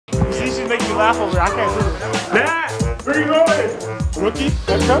make me laugh over it. I can't do it. Nat, where you going? Rookie?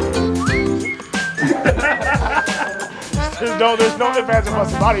 That's there's no advance in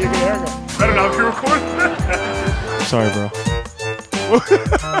my body. You get a haircut. Better not be recording. Sorry, bro.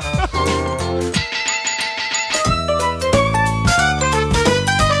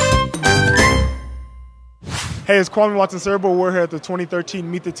 Hey, it's Kwame Watson-Siriboe. We're here at the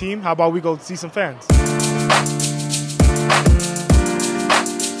 2013 Meet the Team. How about we go see some fans?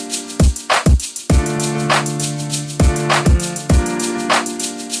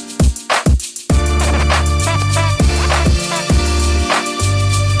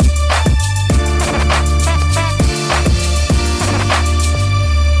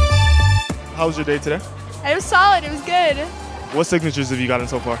 How was your day today? It was solid. It was good. What signatures have you gotten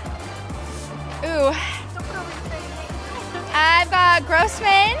so far? Ooh. I've got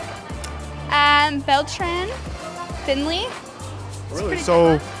Grossman, Beltran, Finley. Really?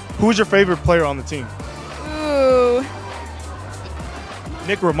 So, who's your favorite player on the team? Ooh.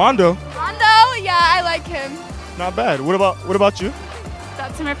 Nick Raimondo. Rondo? Yeah, I like him. Not bad. What about you?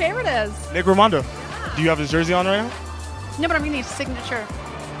 That's who my favorite is. Nick Raimondo. Do you have his jersey on right now? No, but I'm gonna need a signature.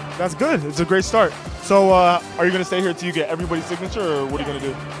 That's good. It's a great start. So, are you gonna stay here till you get everybody's signature, or what are you gonna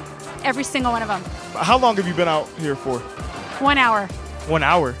do? Every single one of them. How long have you been out here for? 1 hour. 1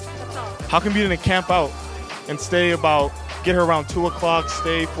 hour. How come you didn't camp out and get here around 2 o'clock,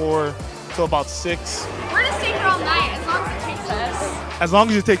 stay till about 6? We're gonna stay here all night as long as it takes us. As long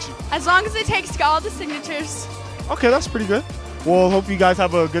as it takes you. As long as it takes to get all the signatures. Okay, that's pretty good. Well, hope you guys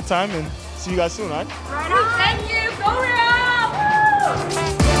have a good time and see you guys soon, all right? Right on. Thank you. Go Real!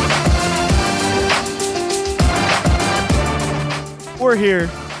 We're here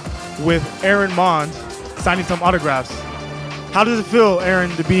with Aaron Maund signing some autographs. How does it feel,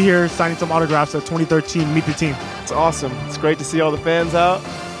 Aaron, to be here signing some autographs at 2013 Meet the Team? It's awesome. It's great to see all the fans out,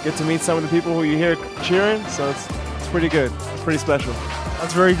 get to meet some of the people who you hear cheering, so it's pretty good. It's pretty special.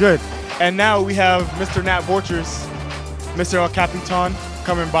 That's very good. And now we have Mr. Nat Borchers, Mr. El Capitan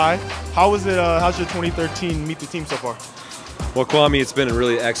coming by. How's your 2013 Meet the Team so far? Well, Kwame, it's been a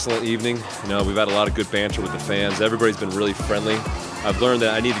really excellent evening. You know, we've had a lot of good banter with the fans. Everybody's been really friendly. I've learned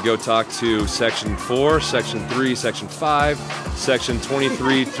that I need to go talk to Section 4, Section 3, Section 5, Section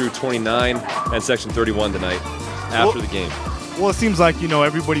 23 through 29, and Section 31 tonight after the game. Well, it seems like,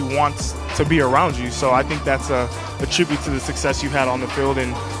 everybody wants to be around you, so I think that's a tribute to the success you've had on the field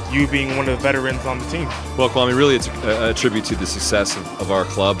and you being one of the veterans on the team. Well, Kwame, really it's a tribute to the success of our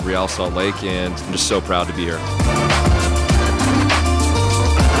club, Real Salt Lake, and I'm just so proud to be here.